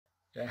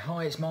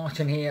Hi, it's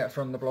Martin here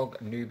from the blog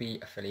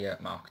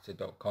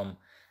newbieaffiliatemarketer.com,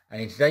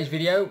 and in today's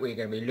video we're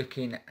going to be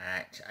looking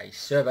at a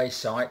survey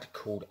site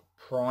called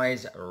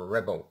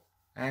Prizerebel.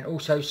 And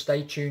also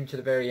stay tuned to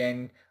the very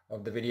end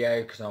of the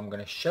video because I'm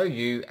going to show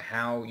you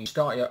how you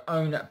start your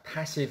own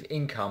passive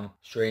income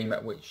stream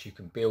which you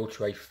can build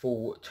to a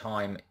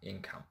full-time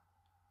income.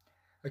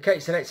 Okay,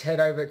 so let's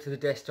head over to the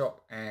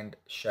desktop and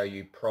show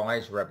you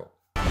Prizerebel.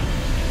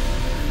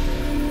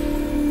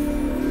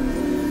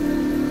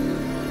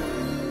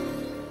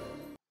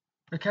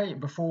 Okay,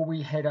 before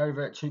we head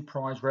over to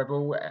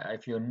Prizerebel,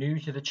 if you're new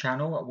to the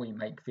channel, we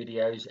make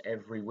videos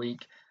every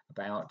week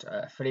about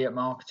affiliate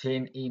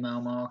marketing,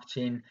 email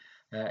marketing,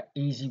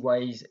 easy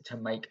ways to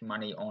make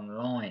money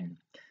online.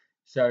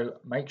 So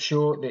make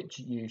sure that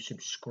you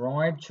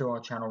subscribe to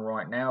our channel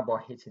right now by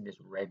hitting this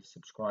red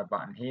subscribe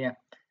button here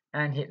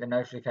and hit the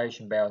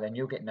notification bell, then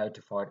you'll get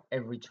notified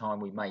every time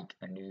we make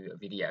a new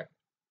video.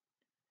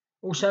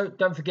 Also,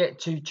 don't forget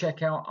to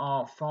check out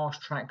our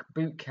fast track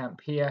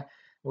bootcamp here.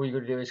 All you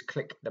got to do is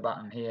click the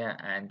button here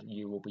and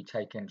you will be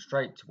taken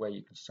straight to where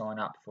you can sign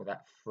up for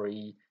that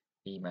free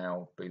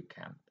email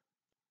bootcamp.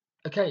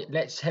 Okay,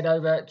 let's head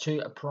over to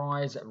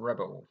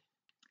Prizerebel.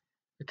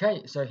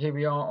 Okay, so here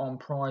we are on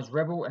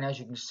Prizerebel, and as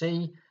you can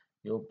see,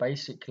 you're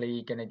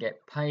basically going to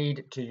get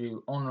paid to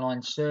do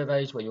online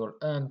surveys where you'll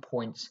earn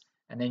points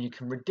and then you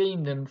can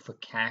redeem them for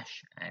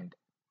cash and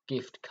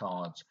gift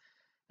cards.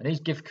 And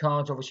these gift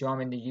cards, obviously I'm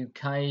in the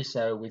UK,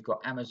 so we've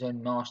got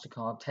Amazon,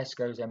 MasterCard,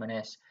 Tesco's,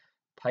 M&S,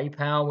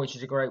 PayPal, which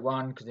is a great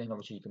one because then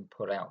obviously you can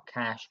pull out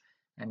cash,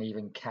 and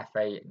even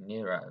Cafe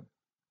Nero.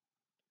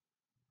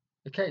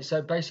 Okay,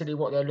 so basically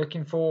what they're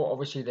looking for,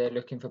 obviously they're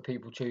looking for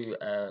people to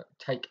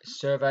take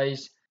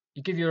surveys.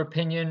 You give your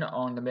opinion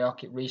on the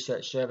market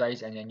research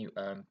surveys and then you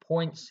earn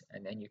points,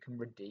 and then you can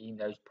redeem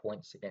those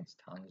points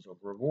against tons of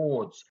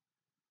rewards.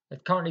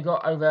 They've currently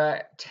got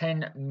over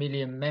 10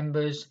 million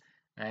members,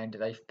 and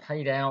they've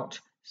paid out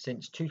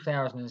since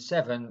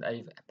 2007.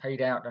 They've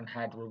paid out and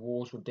had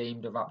rewards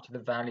redeemed of up to the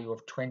value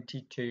of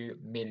 £22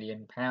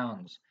 million.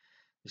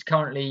 There's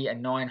currently a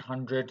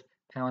 £900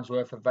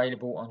 worth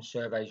available on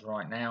surveys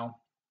right now,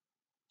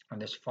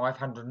 and there's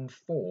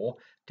 504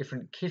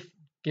 different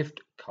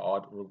gift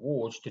card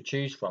rewards to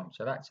choose from,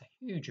 so that's a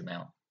huge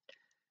amount.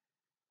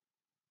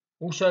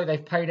 Also,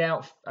 they've paid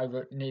out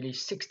over nearly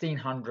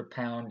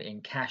 £1,600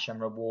 in cash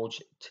and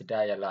rewards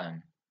today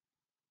alone.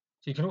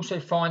 So you can also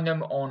find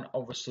them on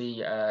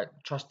obviously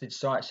trusted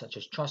sites such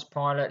as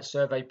Trustpilot,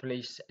 Survey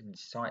Police and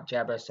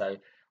SiteJabber. So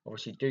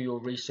obviously do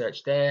your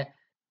research there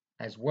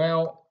as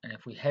well. And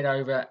if we head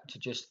over to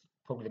just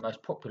probably the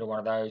most popular one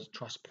of those,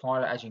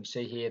 Trustpilot, as you can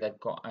see here, they've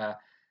got an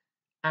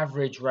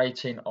average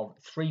rating of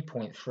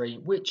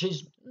 3.3, which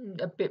is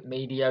a bit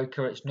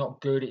mediocre. It's not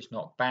good, it's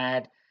not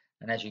bad.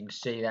 And as you can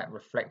see, that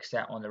reflects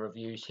that on the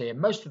reviews here.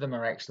 Most of them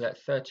are excellent.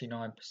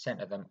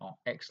 39% of them are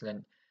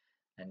excellent.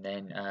 And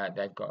then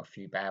they've got a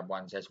few bad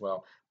ones as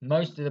well.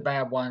 Most of the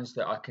bad ones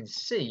that I can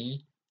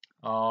see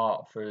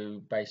are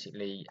through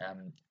basically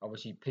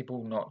obviously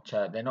people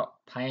they're not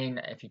paying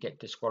if you get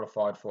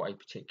disqualified for a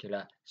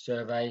particular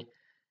survey.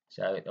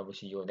 So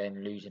obviously you're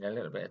then losing a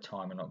little bit of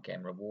time and not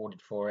getting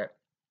rewarded for it.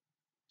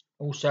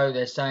 Also,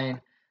 they're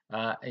saying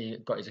he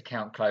got his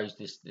account closed,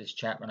 this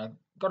chap, and I've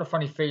got a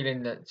funny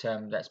feeling that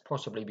that's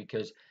possibly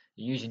because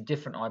you're using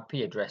different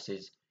IP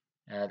addresses.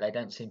 They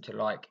don't seem to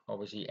like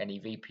obviously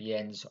any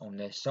VPNs on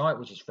their site,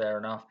 which is fair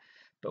enough.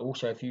 But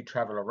also, if you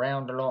travel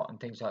around a lot and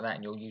things like that,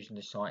 and you're using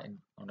the site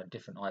on a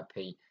different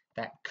IP,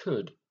 that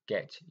could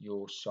get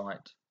your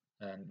site,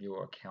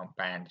 your account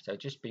banned. So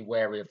just be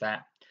wary of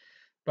that.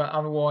 But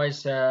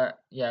otherwise,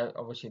 yeah,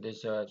 obviously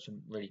there's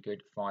some really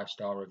good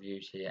 5-star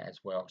reviews here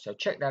as well. So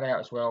check that out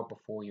as well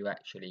before you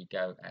actually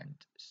go and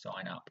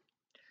sign up.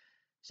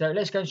 So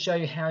let's go and show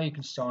you how you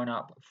can sign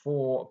up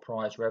for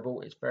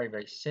Prizerebel. It's very,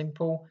 very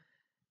simple.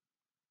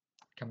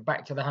 Come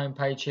back to the home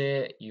page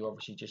here. You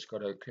obviously just got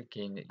to click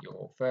in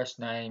your first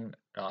name,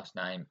 last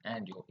name,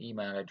 and your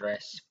email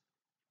address.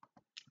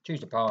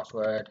 Choose the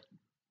password.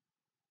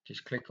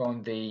 Just click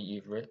on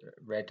you've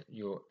read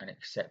and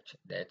accept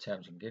their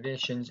terms and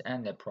conditions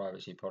and their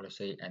privacy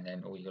policy, and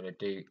then all you got to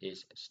do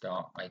is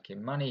start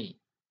making money.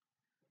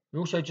 You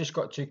also just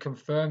got to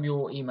confirm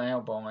your email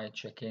by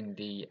checking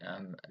the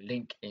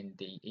link in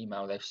the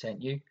email they've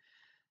sent you,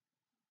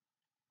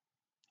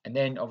 and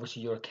then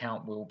obviously your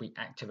account will be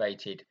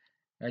activated.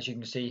 As you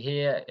can see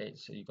here,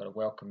 you've got a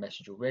welcome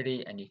message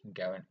already, and you can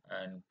go and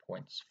earn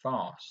points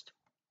fast.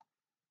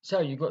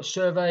 So you've got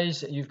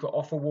surveys, you've got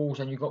offer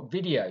walls, and you've got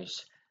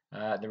videos.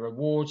 The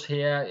rewards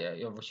here,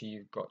 obviously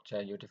you've got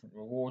your different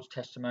rewards,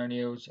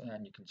 testimonials,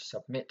 and you can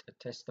submit a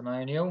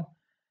testimonial.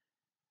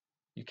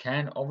 You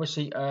can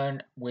obviously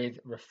earn with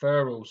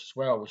referrals as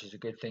well, which is a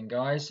good thing,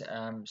 guys.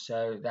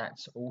 So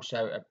that's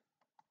also a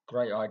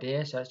great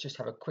idea. So let's just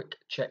have a quick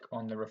check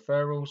on the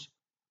referrals.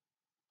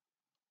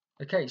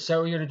 Okay, so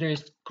all you're going to do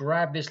is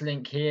grab this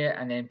link here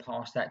and then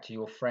pass that to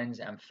your friends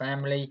and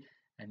family.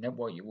 And then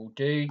what you will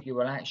do, you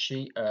will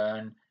actually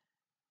earn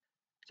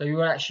a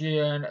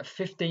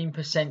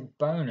 15%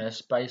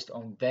 bonus based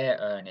on their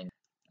earnings.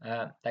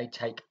 they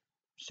take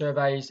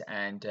surveys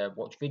and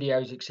watch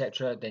videos,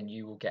 etc., then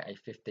you will get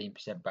a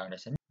 15%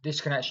 bonus. And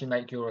this can actually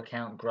make your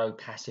account grow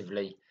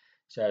passively,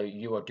 so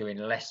you are doing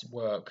less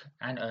work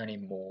and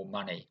earning more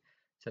money.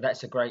 So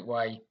that's a great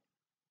way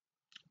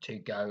to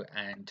go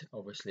and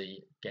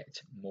obviously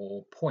get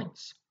more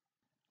points.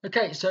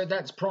 Okay, so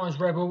that's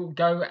Prizerebel.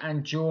 Go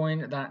and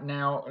join that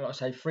now. Like I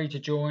say, free to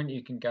join.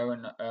 You can go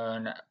and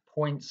earn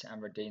points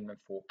and redeem them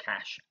for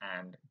cash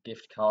and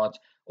gift cards.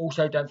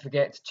 Also, don't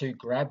forget to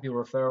grab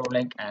your referral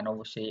link and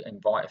obviously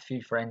invite a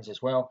few friends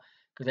as well,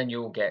 because then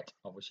you'll get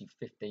obviously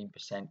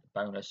 15%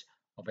 bonus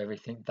of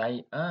everything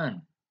they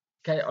earn.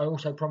 Okay, I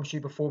also promised you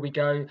before we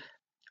go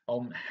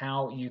on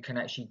how you can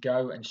actually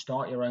go and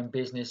start your own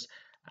business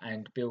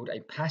and build a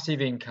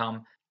passive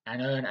income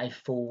and earn a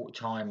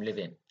full-time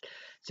living.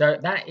 So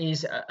that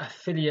is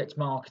affiliate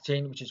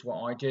marketing, which is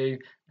what I do.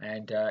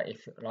 And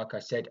if, like I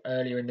said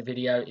earlier in the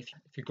video, if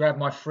you grab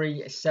my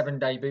free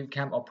 7-day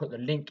bootcamp, I'll put the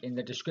link in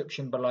the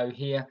description below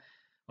here.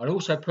 I'll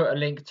also put a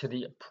link to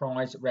the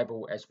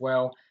Prizerebel as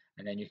well,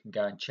 and then you can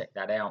go and check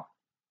that out.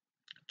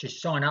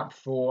 Just sign up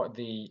for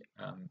the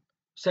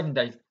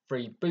 7-day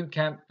free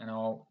bootcamp, and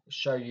I'll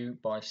show you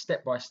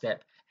step by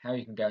step how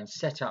you can go and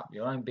set up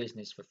your own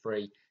business for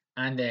free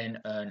and then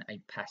earn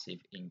a passive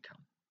income.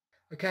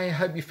 Okay, I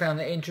hope you found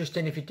that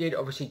interesting. If you did,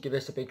 obviously give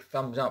us a big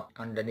thumbs up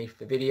underneath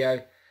the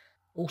video.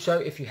 Also,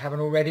 if you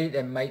haven't already,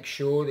 then make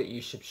sure that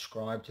you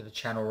subscribe to the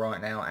channel right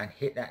now and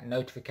hit that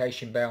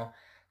notification bell,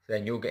 so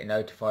then you'll get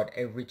notified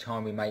every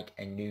time we make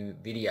a new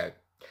video.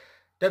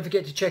 Don't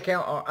forget to check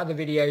out our other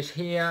videos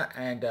here,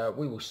 and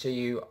we will see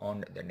you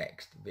on the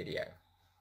next video.